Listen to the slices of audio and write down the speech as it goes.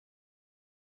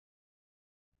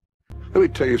Let me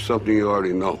tell you something you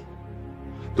already know.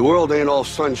 The world ain't all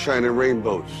sunshine and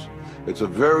rainbows. It's a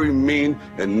very mean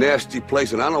and nasty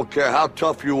place, and I don't care how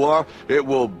tough you are, it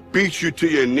will beat you to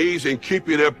your knees and keep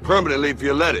you there permanently if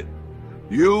you let it.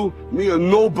 You, me, or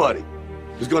nobody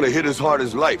is gonna hit as hard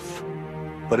as life.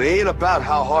 But it ain't about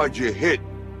how hard you hit.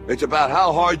 It's about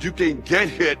how hard you can get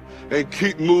hit and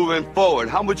keep moving forward.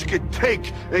 How much you can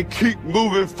take and keep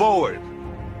moving forward.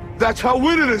 That's how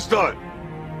winning is done.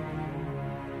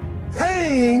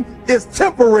 Pain is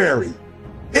temporary.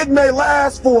 It may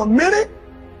last for a minute,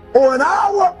 or an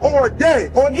hour, or a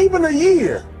day, or even a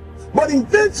year. But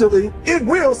eventually, it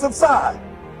will subside,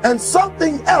 and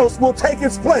something else will take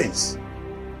its place.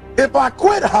 If I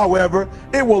quit, however,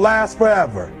 it will last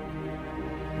forever.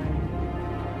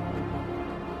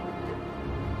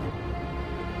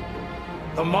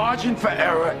 The margin for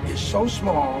error is so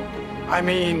small. I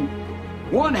mean,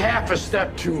 1/2 a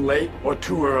step too late or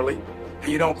too early,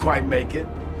 and you don't quite make it.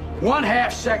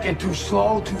 1/2 second too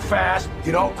slow, too fast,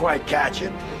 you don't quite catch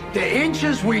it. The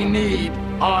inches we need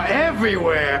are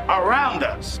everywhere around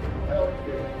us.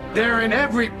 They're in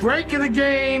every break of the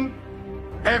game,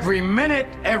 every minute,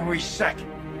 every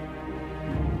second.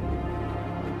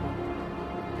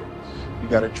 You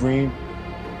got a dream,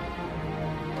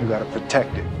 you got to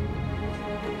protect it.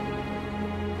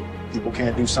 People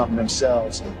can't do something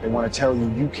themselves. They want to tell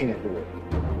you you can't do it.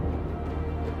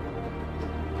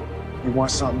 You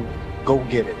want something, go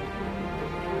get it.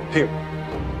 Period.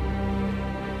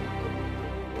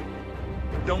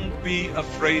 Don't be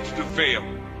afraid to fail.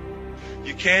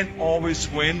 You can't always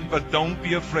win, but don't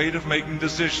be afraid of making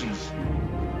decisions.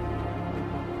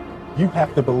 You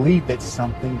have to believe that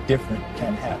something different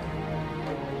can happen.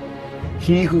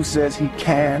 He who says he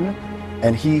can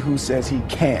and he who says he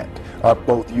can't are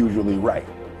both usually right.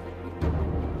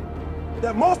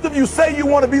 That most of you say you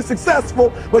want to be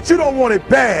successful, but you don't want it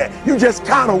bad. You just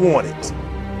kind of want it.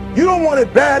 You don't want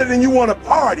it badder than you want to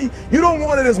party. You don't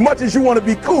want it as much as you want to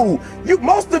be cool.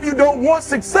 Most of you don't want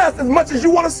success as much as you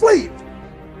want to sleep.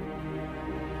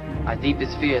 Our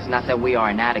deepest fear is not that we are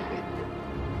inadequate.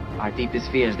 Our deepest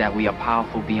fear is that we are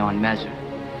powerful beyond measure.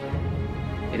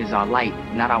 It is our light,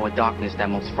 not our darkness, that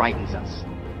most frightens us.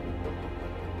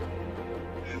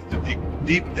 To dig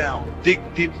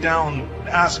deep down,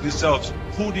 ask yourselves,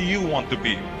 who do you want to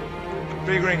be?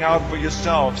 Figuring out for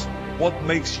yourselves what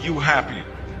makes you happy,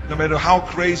 no matter how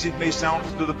crazy it may sound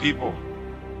to the people.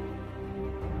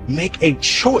 Make a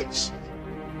choice.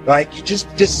 Like, you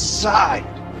just decide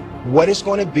what it's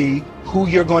going to be, who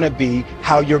you're going to be,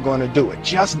 how you're going to do it.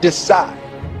 Just decide.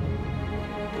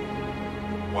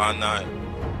 Why not?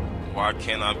 Why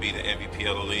can't I be the MVP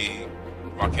of the league?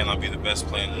 Why can't I be the best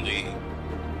player in the league?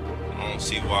 I don't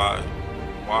see why.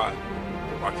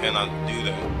 Why can't I do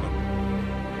that?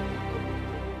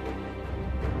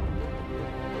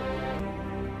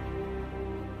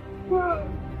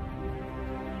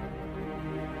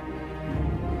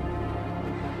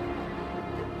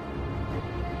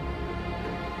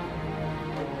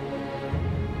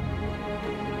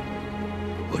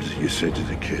 What did you say to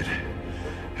the kid?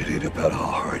 It ain't about how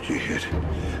hard you hit.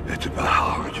 It's about how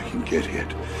hard you can get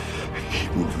hit and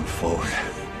keep moving forward.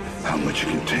 How much you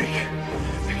can take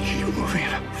and keep moving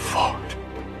forward.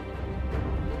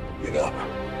 Get up.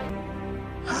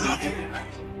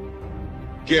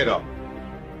 Get up.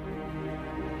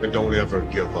 And don't ever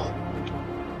give up.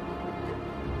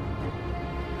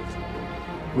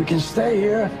 We can stay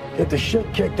here, get the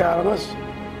shit kicked out of us,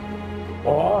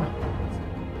 or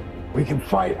we can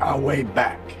fight our way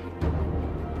back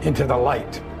into the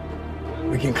light.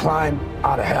 We can climb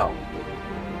out of hell.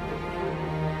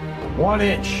 1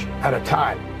 inch at a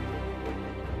time.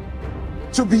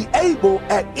 To be able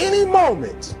at any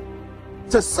moment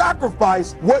to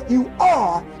sacrifice what you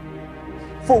are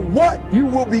for what you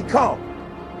will become.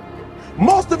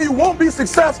 Most of you won't be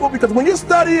successful because when you're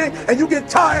studying and you get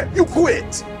tired, you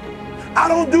quit. I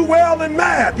don't do well in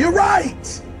math. You're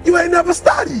right. You ain't never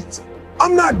studied.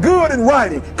 I'm not good in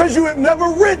writing because you have never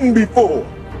written before.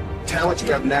 Talent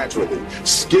you have naturally.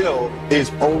 Skill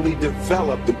is only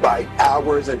developed by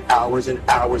hours and hours and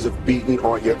hours of beating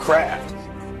on your craft.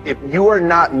 If you are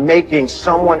not making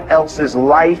someone else's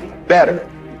life better,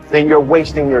 then you're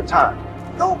wasting your time.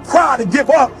 Don't cry to give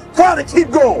up. Cry to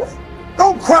keep going.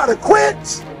 Don't cry to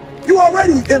quit. You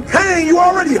already in pain. You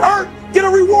already hurt. Get a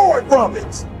reward from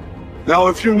it. Now,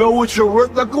 if you know what you're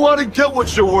worth, now go out and get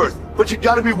what you're worth. But you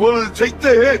gotta be willing to take the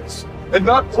hits and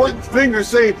not point fingers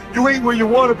saying you ain't where you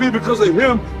want to be because of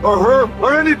him or her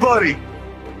or anybody.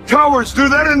 Cowards do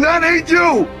that, and that ain't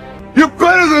you. You're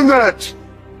better than that.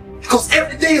 Because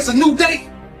every day is a new day.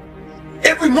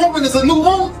 Every moment is a new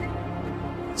moment.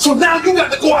 So now you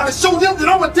got to go out and show them that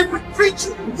I'm a different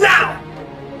creature. Now!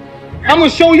 I'm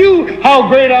going to show you how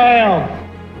great I am.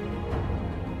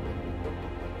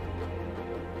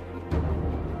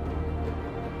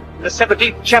 The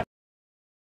 17th chapter.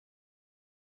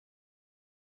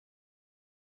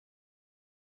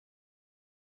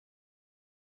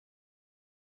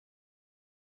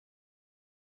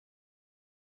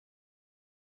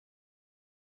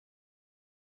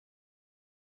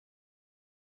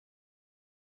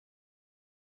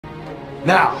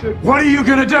 Now, what are you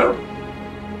gonna do?